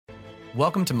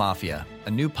Welcome to Mafia,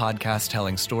 a new podcast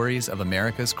telling stories of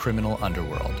America's criminal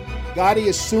underworld. Gotti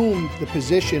assumed the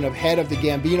position of head of the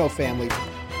Gambino family.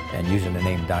 And using the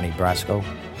name Donnie Brasco,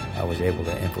 I was able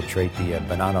to infiltrate the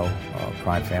Bonanno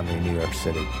crime family in New York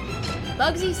City.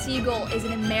 Bugsy Siegel is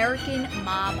an American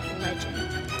mob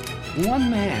legend.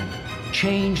 One man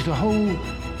changed the whole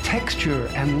texture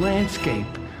and landscape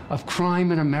of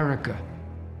crime in America.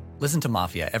 Listen to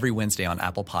Mafia every Wednesday on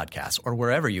Apple Podcasts or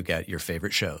wherever you get your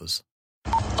favorite shows.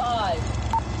 5,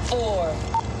 4,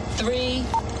 3,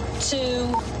 2,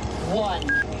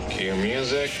 1. Cue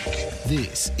music.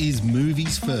 This is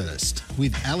Movies First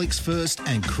with Alex First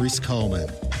and Chris Coleman.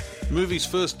 Movies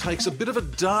First takes a bit of a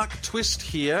dark twist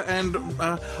here, and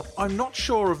I'm not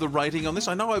sure of the rating on this.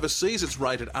 I know overseas it's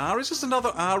rated R. Is this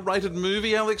another R-rated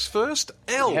movie, Alex First?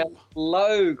 L.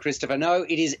 Hello, Christopher. No,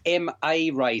 it is MA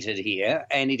rated here,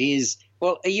 and it is,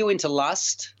 well, are you into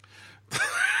lust?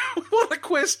 What a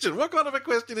question. What kind of a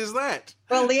question is that?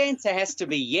 Well, the answer has to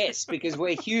be yes, because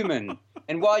we're human.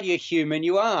 And while you're human,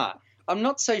 you are. I'm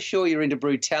not so sure you're into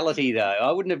brutality, though.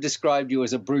 I wouldn't have described you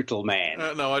as a brutal man.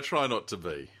 No, I try not to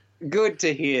be. Good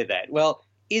to hear that. Well,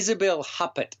 Isabelle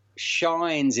Huppert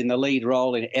shines in the lead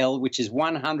role in Elle, which is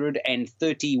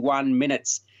 131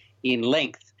 minutes in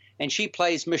length. And she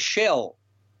plays Michelle,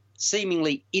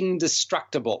 seemingly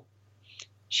indestructible.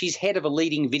 She's head of a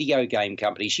leading video game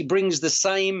company. She brings the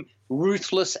same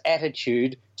ruthless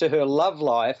attitude to her love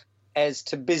life as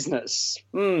to business.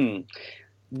 Being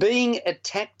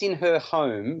attacked in her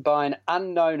home by an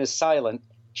unknown assailant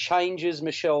changes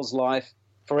Michelle's life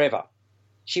forever.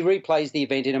 She replays the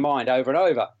event in her mind over and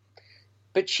over.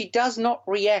 But she does not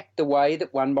react the way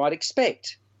that one might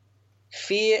expect.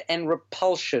 Fear and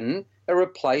repulsion are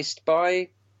replaced by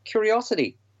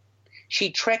curiosity.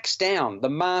 She tracks down the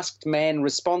masked man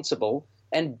responsible,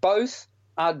 and both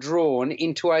are drawn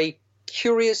into a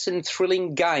curious and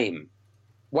thrilling game,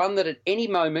 one that at any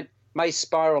moment may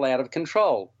spiral out of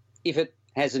control, if it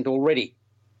hasn't already.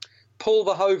 Paul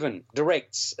Verhoeven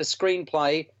directs a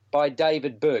screenplay by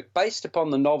David Burke, based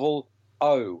upon the novel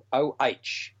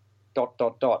O.O.H. ...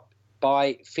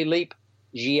 by Philippe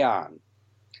Gian.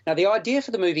 Now, the idea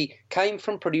for the movie came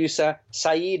from producer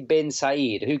Saeed Ben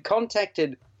Saeed, who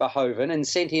contacted Verhoeven and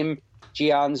sent him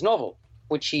Gian's novel,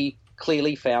 which he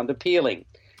clearly found appealing.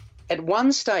 At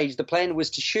one stage, the plan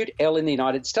was to shoot Elle in the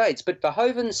United States, but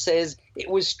Verhoeven says it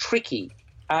was tricky,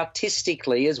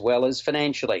 artistically as well as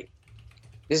financially.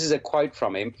 This is a quote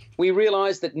from him. "We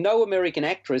realised that no American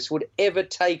actress would ever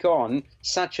take on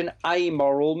such an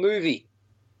amoral movie."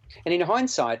 And in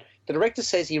hindsight, the director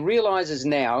says he realises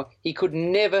now he could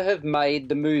never have made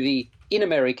the movie in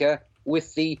America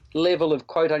with the level of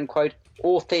quote-unquote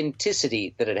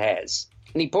authenticity that it has.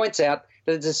 And he points out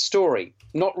that it's a story,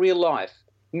 not real life,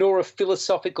 nor a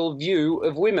philosophical view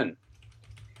of women.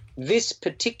 This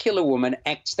particular woman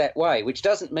acts that way, which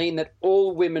doesn't mean that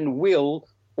all women will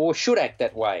or should act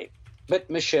that way, but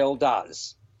Michelle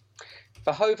does.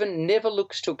 Verhoeven never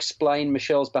looks to explain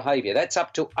Michelle's behaviour. That's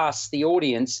up to us, the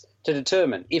audience, to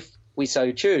determine, if we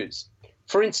so choose.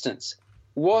 For instance,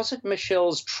 was it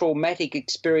Michelle's traumatic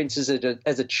experiences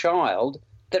as a child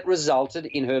that resulted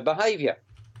in her behaviour?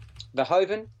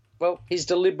 Verhoeven, well, he's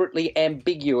deliberately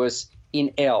ambiguous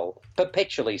in Elle,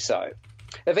 perpetually so.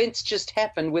 Events just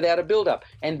happen without a build-up,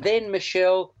 and then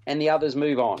Michelle and the others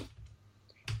move on.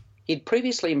 He'd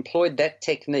previously employed that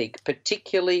technique,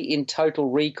 particularly in Total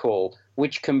Recall,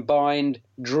 which combined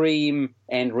dream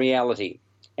and reality.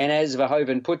 And as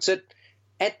Verhoeven puts it,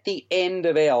 at the end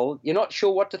of Elle, you're not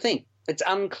sure what to think. It's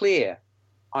unclear.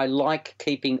 I like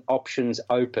keeping options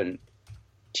open.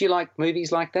 Do you like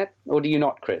movies like that, or do you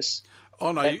not, Chris?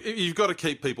 Oh, no, you've got to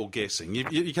keep people guessing.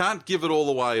 You can't give it all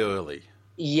away early.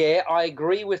 Yeah, I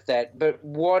agree with that, but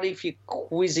what if you're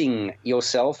quizzing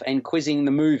yourself and quizzing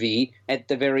the movie at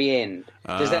the very end?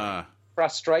 Does that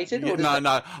frustrated? Or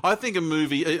no. I think a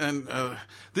movie, and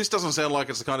this doesn't sound like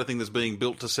it's the kind of thing that's being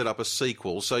built to set up a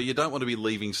sequel, so you don't want to be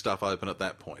leaving stuff open at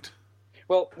that point.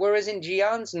 Well, whereas in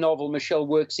Gian's novel, Michelle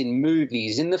works in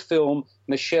movies, in the film,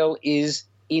 Michelle is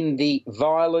in the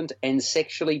violent and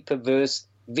sexually perverse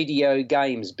video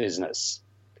games business.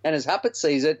 And as Huppert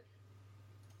sees it,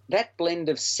 that blend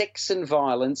of sex and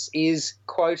violence is,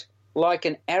 quote, like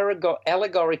an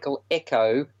allegorical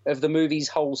echo of the movie's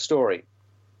whole story.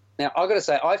 Now, I've got to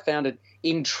say, I found it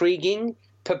intriguing,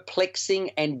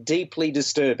 perplexing, and deeply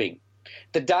disturbing.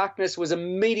 The darkness was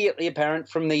immediately apparent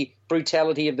from the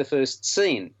brutality of the first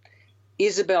scene.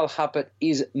 Isabelle Huppert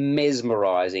is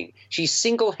mesmerising. She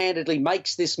single-handedly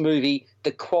makes this movie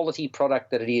the quality product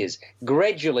that it is.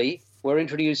 Gradually, we're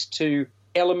introduced to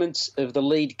elements of the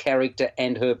lead character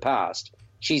and her past.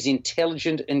 She's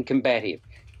intelligent and combative.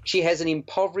 She has an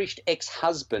impoverished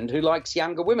ex-husband who likes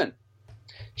younger women.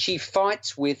 She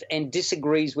fights with and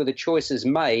disagrees with the choices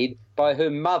made by her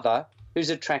mother, who's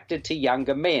attracted to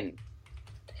younger men.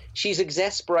 She's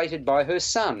exasperated by her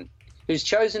son, who's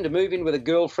chosen to move in with a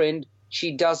girlfriend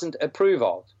she doesn't approve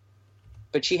of.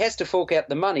 But she has to fork out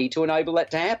the money to enable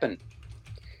that to happen.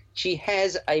 She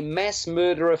has a mass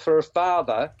murderer for a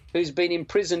father who's been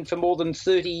imprisoned for more than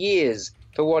 30 years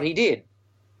for what he did.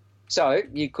 So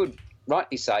you could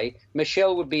rightly say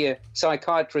Michelle would be a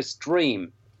psychiatrist's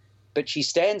dream, but she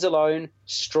stands alone,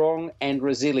 strong and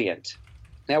resilient.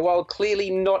 Now, while clearly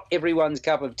not everyone's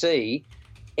cup of tea,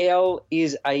 Elle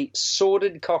is a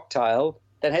sordid cocktail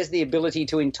that has the ability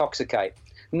to intoxicate,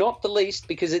 not the least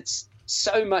because it's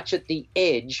so much at the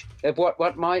edge of what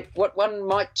one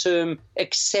might term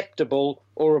acceptable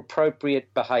or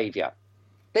appropriate behaviour.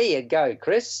 There you go,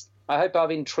 Chris. I hope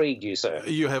I've intrigued you, sir.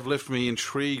 You have left me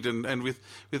intrigued and with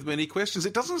many questions.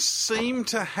 It doesn't seem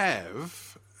to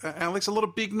have, Alex, a lot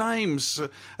of big names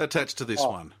attached to this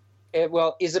one.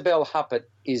 Well, Isabelle Huppert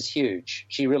is huge.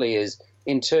 She really is,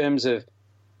 in terms of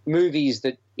movies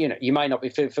that, you may not be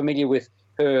familiar with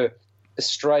her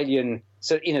Australian,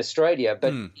 so in Australia, but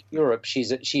in Europe, she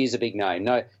is a big name.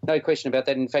 No question about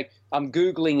that. In fact, I'm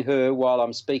Googling her while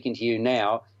I'm speaking to you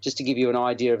now, just to give you an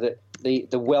idea of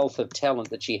the wealth of talent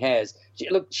that she has.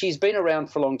 She's been around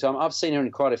for a long time. I've seen her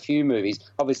in quite a few movies,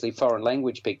 obviously foreign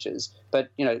language pictures. But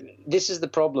this is the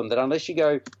problem, that unless you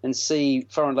go and see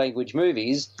foreign language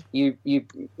movies,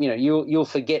 you'll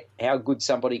forget how good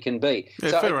somebody can be.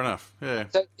 Yeah, fair enough. Yeah.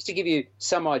 So just to give you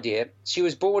some idea, she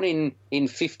was born in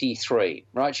 53,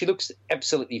 right? She looks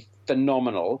absolutely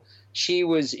phenomenal. She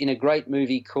was in a great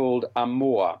movie called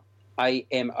Amour,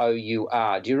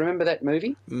 Amour. Do you remember that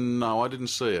movie? No, I didn't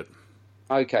see it.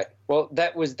 Okay, well,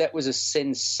 that was a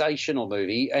sensational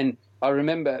movie, and I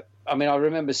remember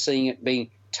seeing it,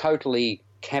 being totally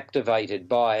captivated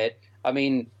by it. I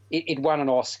mean, it won an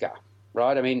Oscar,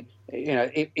 right? I mean,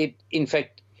 in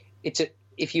fact,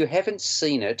 if you haven't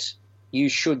seen it, you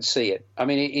should see it. I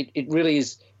mean, it really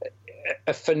is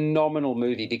a phenomenal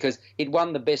movie because it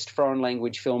won the best foreign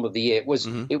language film of the year. It was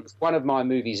one of my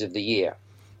movies of the year,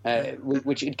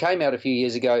 which it came out a few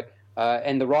years ago,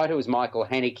 and the writer was Michael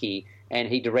Haneke, and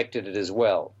he directed it as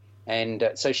well.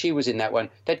 And so she was in that one.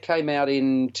 That came out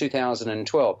in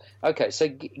 2012. Okay, so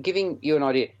giving you an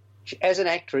idea, as an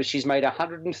actress, she's made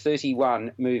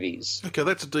 131 movies. Okay,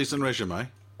 that's a decent resume.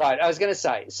 Right, I was going to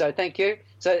say, so thank you.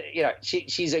 So,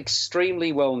 she's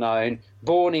extremely well known,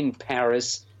 born in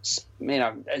Paris,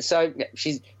 so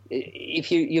she's...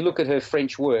 If you look at her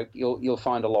French work, you'll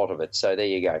find a lot of it. So there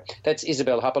you go. That's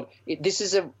Isabelle Huppert. This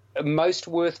is a most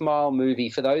worthwhile movie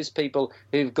for those people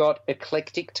who've got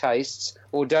eclectic tastes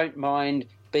or don't mind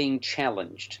being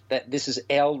challenged. That this is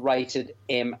L-rated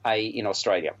MA in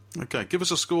Australia. Okay, give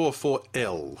us a score for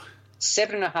L.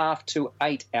 7.5 to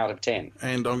 8 out of 10.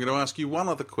 And I'm going to ask you one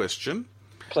other question.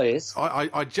 Please.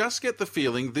 I just get the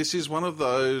feeling this is one of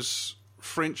those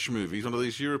French movies, one of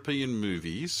these European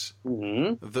movies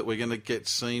that we're going to get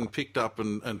seen, picked up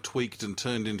and tweaked and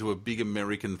turned into a big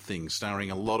American thing, starring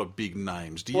a lot of big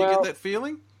names. Do you get that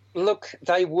feeling? Look,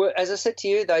 they were, as I said to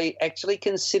you, they actually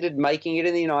considered making it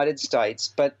in the United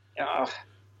States, but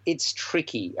it's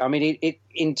tricky. I mean, it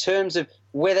in terms of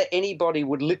whether anybody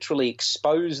would literally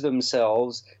expose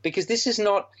themselves, because this is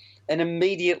not an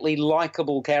immediately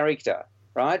likable character,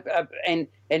 right?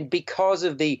 And because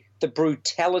of the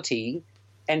brutality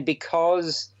and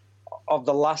because of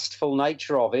the lustful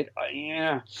nature of it,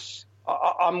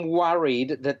 I'm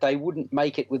worried that they wouldn't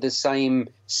make it with the same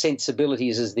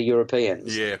sensibilities as the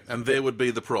Europeans. Yeah, and there would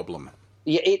be the problem.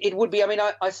 Yeah, it would be. I mean,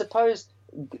 I suppose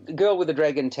Girl with the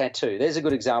Dragon Tattoo, there's a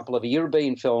good example of a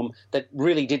European film that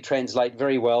really did translate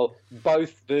very well.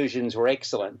 Both versions were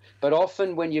excellent. But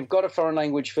often when you've got a foreign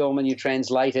language film and you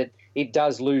translate it, it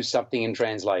does lose something in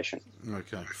translation.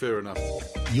 Okay, fair enough.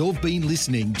 You've been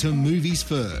listening to Movies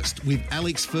First with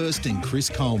Alex First and Chris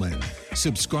Coleman.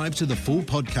 Subscribe to the full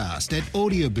podcast at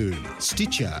Audioboom,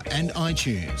 Stitcher and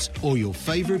iTunes, or your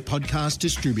favourite podcast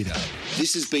distributor.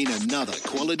 This has been another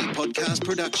quality podcast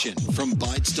production from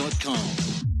Bytes.com.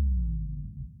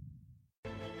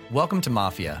 Welcome to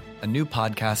Mafia, a new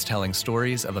podcast telling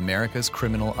stories of America's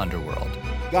criminal underworld.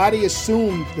 Gotti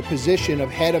assumed the position of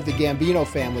head of the Gambino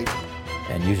family.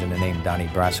 And using the name Donnie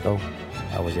Brasco,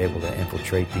 I was able to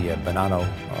infiltrate the Bonanno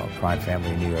crime family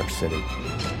in New York City.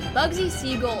 Bugsy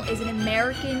Siegel is an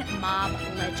American mob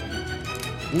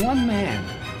legend. One man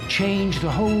changed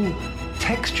the whole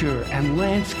texture and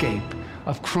landscape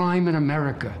of crime in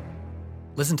America.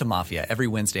 Listen to Mafia every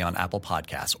Wednesday on Apple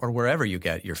Podcasts or wherever you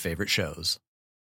get your favorite shows.